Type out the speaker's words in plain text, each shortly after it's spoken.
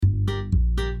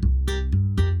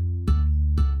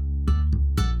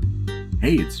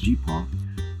Hey, it's G-Paul.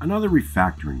 Another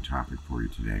refactoring topic for you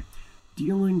today.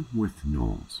 Dealing with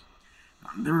nulls.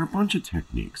 There are a bunch of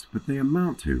techniques, but they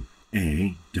amount to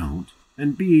A, don't,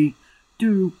 and B,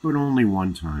 do, but only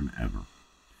one time ever.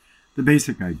 The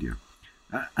basic idea.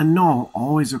 A null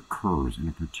always occurs in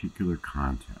a particular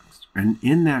context, and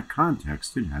in that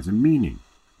context it has a meaning.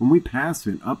 When we pass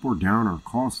it up or down our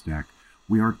call stack,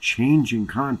 we are changing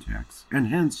context, and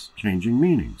hence changing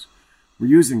meanings. We're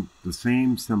using the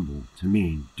same symbol to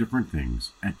mean different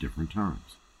things at different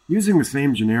times. Using the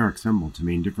same generic symbol to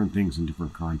mean different things in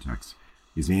different contexts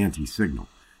is anti-signal.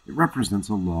 It represents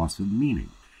a loss of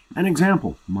meaning. An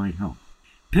example might help.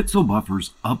 Pixel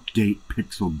buffers update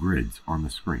pixel grids on the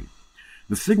screen.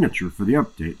 The signature for the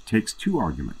update takes two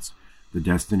arguments, the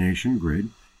destination grid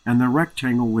and the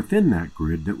rectangle within that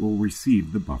grid that will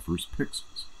receive the buffer's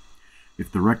pixels.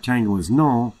 If the rectangle is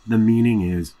null, the meaning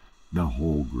is the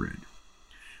whole grid.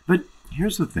 But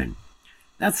here's the thing.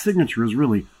 That signature is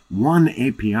really one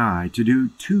API to do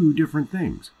two different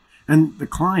things. And the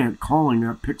client calling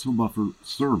that pixel buffer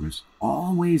service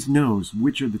always knows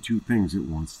which of the two things it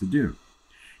wants to do.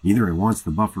 Either it wants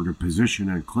the buffer to position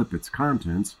and clip its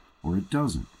contents, or it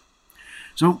doesn't.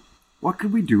 So what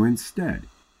could we do instead?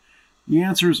 The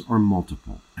answers are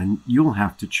multiple, and you'll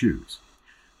have to choose.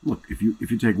 Look, if you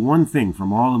take one thing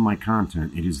from all of my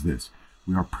content, it is this.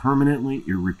 We are permanently,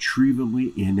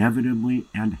 irretrievably, inevitably,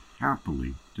 and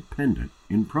happily dependent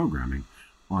in programming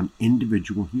on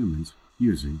individual humans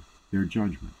using their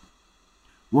judgment.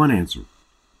 One answer.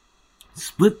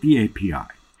 Split the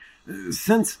API.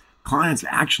 Since clients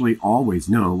actually always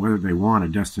know whether they want a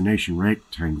destination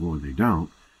rectangle or they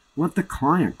don't, let the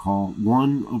client call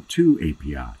one of two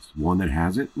APIs, one that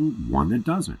has it and one that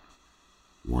doesn't.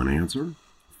 One answer.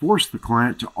 Force the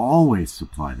client to always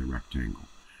supply the rectangle.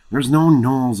 There's no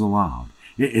nulls allowed.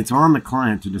 It's on the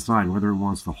client to decide whether it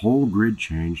wants the whole grid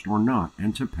changed or not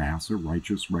and to pass a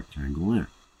righteous rectangle in.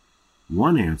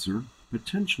 One answer,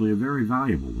 potentially a very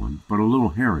valuable one, but a little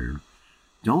hairier,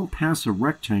 don't pass a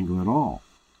rectangle at all.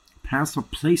 Pass a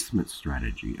placement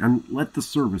strategy and let the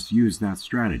service use that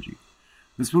strategy.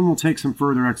 This one will take some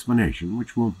further explanation,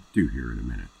 which we'll do here in a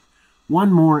minute.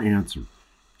 One more answer.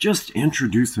 Just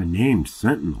introduce a named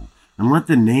sentinel and let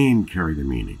the name carry the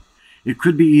meaning. It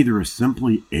could be either a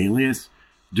simply alias,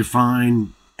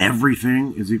 define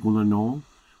everything is equal to null,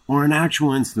 or an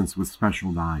actual instance with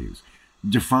special values.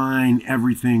 Define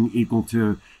everything equal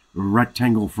to a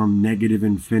rectangle from negative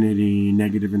infinity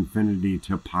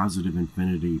to positive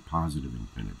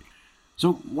infinity.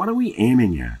 So what are we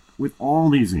aiming at with all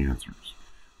these answers?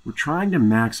 We're trying to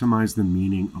maximize the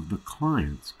meaning of the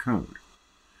client's code.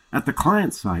 At the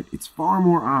client side, it's far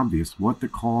more obvious what the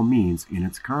call means in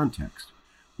its context.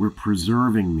 We're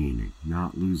preserving meaning,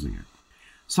 not losing it.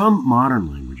 Some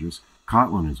modern languages,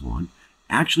 Kotlin is one,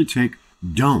 actually take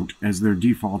don't as their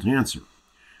default answer.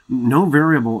 No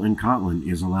variable in Kotlin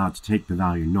is allowed to take the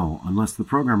value null unless the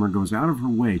programmer goes out of her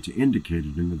way to indicate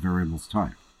it in the variable's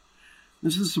type.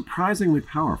 This is surprisingly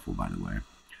powerful, by the way.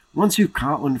 Once you've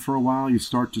Kotlin for a while, you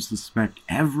start to suspect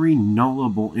every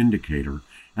nullable indicator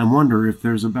and wonder if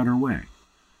there's a better way.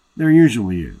 There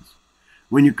usually is.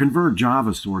 When you convert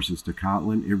Java sources to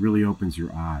Kotlin, it really opens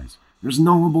your eyes. There's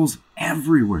nullables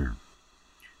everywhere.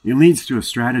 It leads to a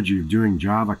strategy of doing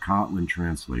Java Kotlin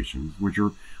translations, which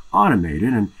are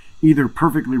automated and either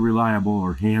perfectly reliable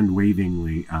or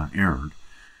hand-wavingly errored,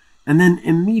 and then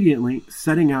immediately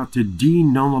setting out to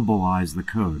denullabilize the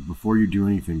code before you do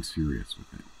anything serious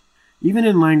with it. Even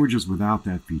in languages without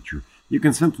that feature, you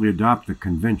can simply adopt the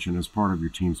convention as part of your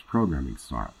team's programming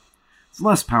style. It's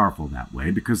less powerful that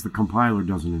way because the compiler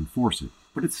doesn't enforce it,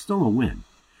 but it's still a win.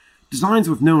 Designs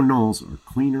with no nulls are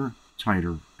cleaner,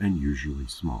 tighter, and usually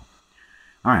small.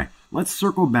 All right, let's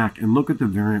circle back and look at the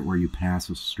variant where you pass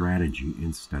a strategy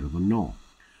instead of a null.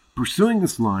 Pursuing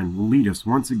this line will lead us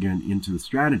once again into the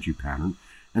strategy pattern,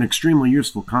 an extremely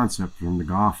useful concept from the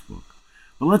Goff book.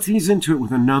 But let's ease into it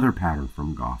with another pattern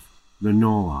from Goff, the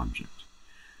null object.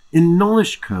 In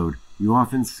nullish code, you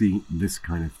often see this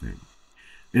kind of thing.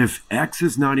 If x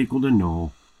is not equal to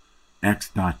null, x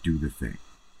dot do the thing.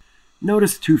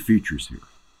 Notice two features here.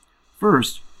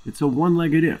 First, it's a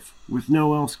one-legged if with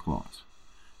no else clause.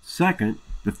 Second,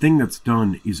 the thing that's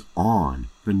done is on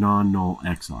the non-null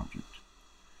x object.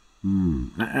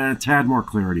 A tad more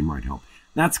clarity might help.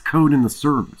 That's code in the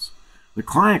service. The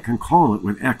client can call it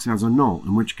with x as a null,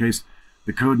 in which case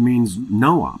the code means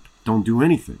no op, don't do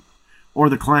anything. Or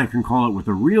the client can call it with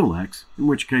a real x, in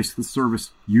which case the service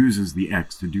uses the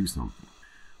x to do something.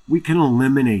 We can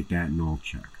eliminate that null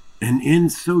check, and in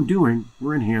so doing,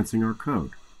 we're enhancing our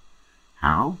code.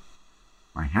 How?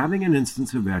 by having an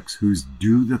instance of X whose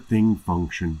do the thing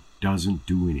function doesn't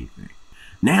do anything.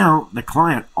 Now, the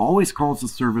client always calls the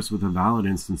service with a valid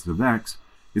instance of X.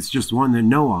 It's just one that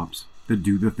no-ops the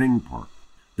do the thing part.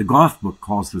 The Goff book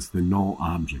calls this the null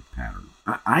object pattern.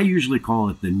 I usually call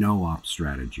it the no-op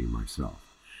strategy myself.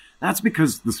 That's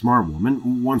because the smart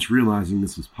woman, once realizing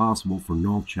this is possible for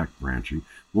null check branching,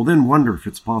 will then wonder if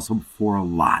it's possible for a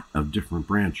lot of different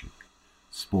branching.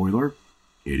 Spoiler,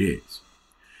 it is.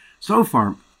 So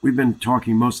far, we've been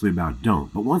talking mostly about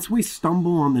don't, but once we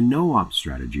stumble on the no-op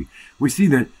strategy, we see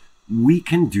that we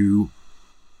can do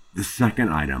the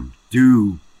second item,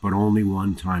 do but only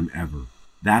one time ever.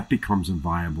 That becomes a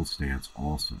viable stance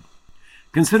also.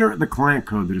 Consider the client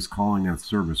code that is calling that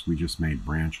service we just made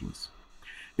branchless.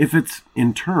 If it's,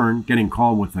 in turn, getting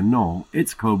called with a null,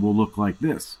 its code will look like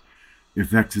this.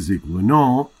 If x is equal to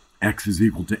null, x is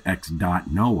equal to x dot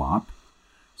no-op,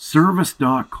 service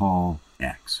dot call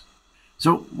x.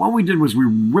 So what we did was we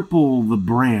ripple the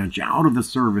branch out of the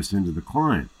service into the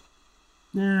client.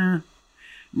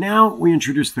 Now we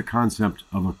introduce the concept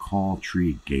of a call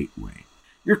tree gateway.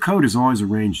 Your code is always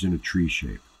arranged in a tree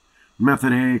shape.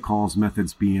 Method A calls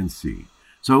methods B and C.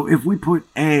 So if we put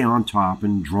A on top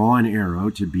and draw an arrow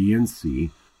to B and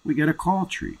C, we get a call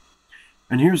tree.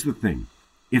 And here's the thing.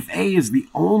 If A is the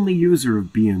only user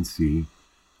of B and C,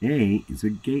 A is a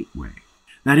gateway.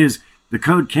 That is, the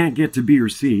code can't get to B or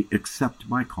C except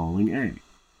by calling A.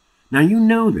 Now you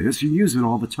know this, you use it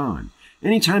all the time.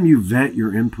 Anytime you vet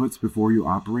your inputs before you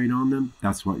operate on them,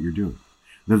 that's what you're doing.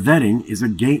 The vetting is a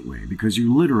gateway because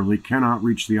you literally cannot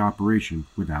reach the operation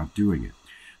without doing it.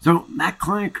 So that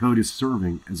client code is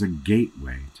serving as a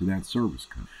gateway to that service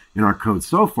code. In our code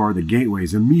so far, the gateway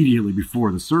is immediately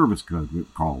before the service code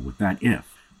call with that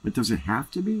if. But does it have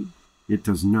to be? It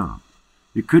does not.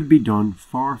 It could be done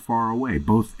far, far away,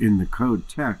 both in the code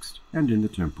text and in the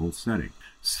temporal setting.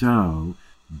 So,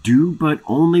 do but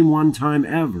only one time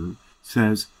ever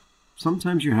says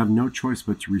sometimes you have no choice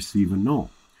but to receive a null.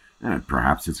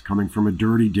 Perhaps it's coming from a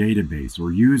dirty database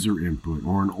or user input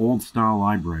or an old-style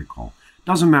library call.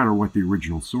 Doesn't matter what the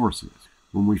original source is.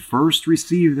 When we first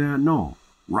receive that null,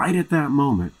 right at that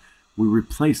moment, we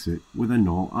replace it with a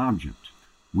null object.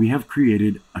 We have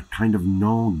created a kind of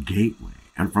null gateway.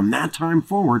 And from that time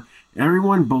forward,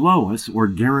 everyone below us or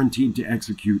guaranteed to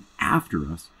execute after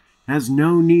us has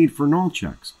no need for null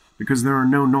checks because there are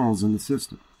no nulls in the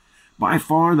system. By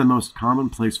far, the most common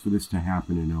place for this to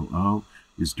happen in OO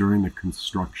is during the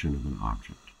construction of an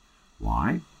object.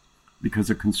 Why? Because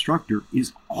a constructor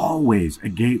is always a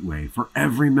gateway for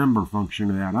every member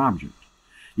function of that object.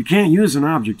 You can't use an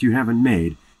object you haven't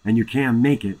made, and you can't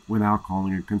make it without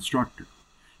calling a constructor.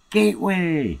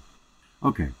 Gateway!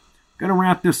 Okay, gonna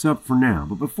wrap this up for now,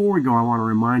 but before we go, I want to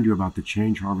remind you about the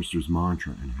Change Harvester's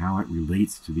mantra and how it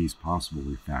relates to these possible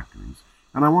refactorings.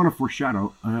 And I want to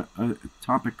foreshadow a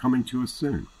topic coming to us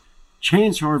soon.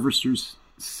 Change Harvesters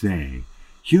say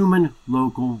human,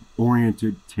 local,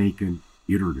 oriented, taken,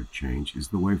 iterative change is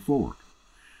the way forward.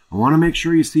 I want to make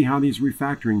sure you see how these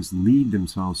refactorings lead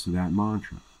themselves to that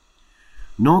mantra.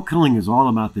 Null killing is all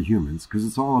about the humans because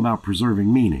it's all about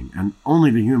preserving meaning, and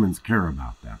only the humans care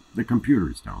about that. The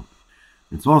computers don't.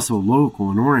 It's also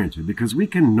local and oriented because we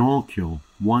can null kill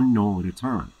one null at a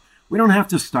time. We don't have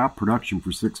to stop production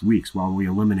for 6 weeks while we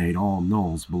eliminate all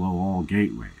nulls below all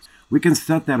gateways. We can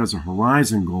set that as a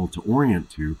horizon goal to orient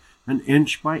to and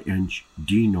inch by inch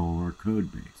denull our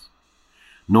code base.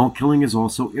 Null killing is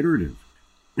also iterative.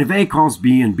 If A calls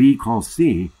B and B calls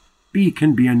C, B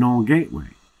can be a null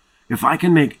gateway. If I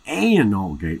can make A a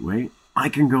null gateway, I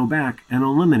can go back and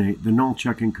eliminate the null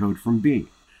checking code from B.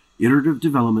 Iterative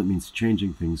development means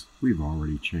changing things we've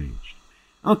already changed.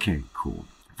 Okay, cool.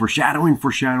 Foreshadowing.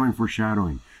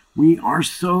 We are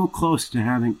so close to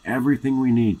having everything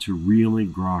we need to really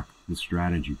grok the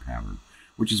strategy pattern,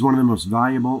 which is one of the most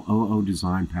valuable OO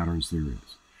design patterns there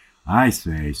is. I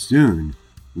say soon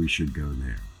we should go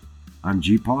there. I'm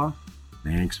GPaw.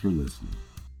 Thanks for listening.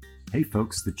 Hey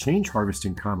folks, the Change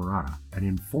Harvesting Camerata, an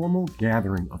informal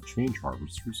gathering of change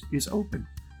harvesters, is open.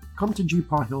 Come to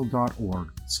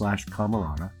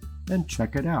gpawhill.org/camerata and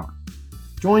check it out.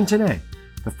 Join today.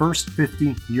 The first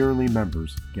 50 yearly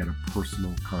members get a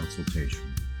personal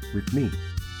consultation with me,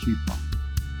 GPaw.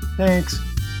 Thanks.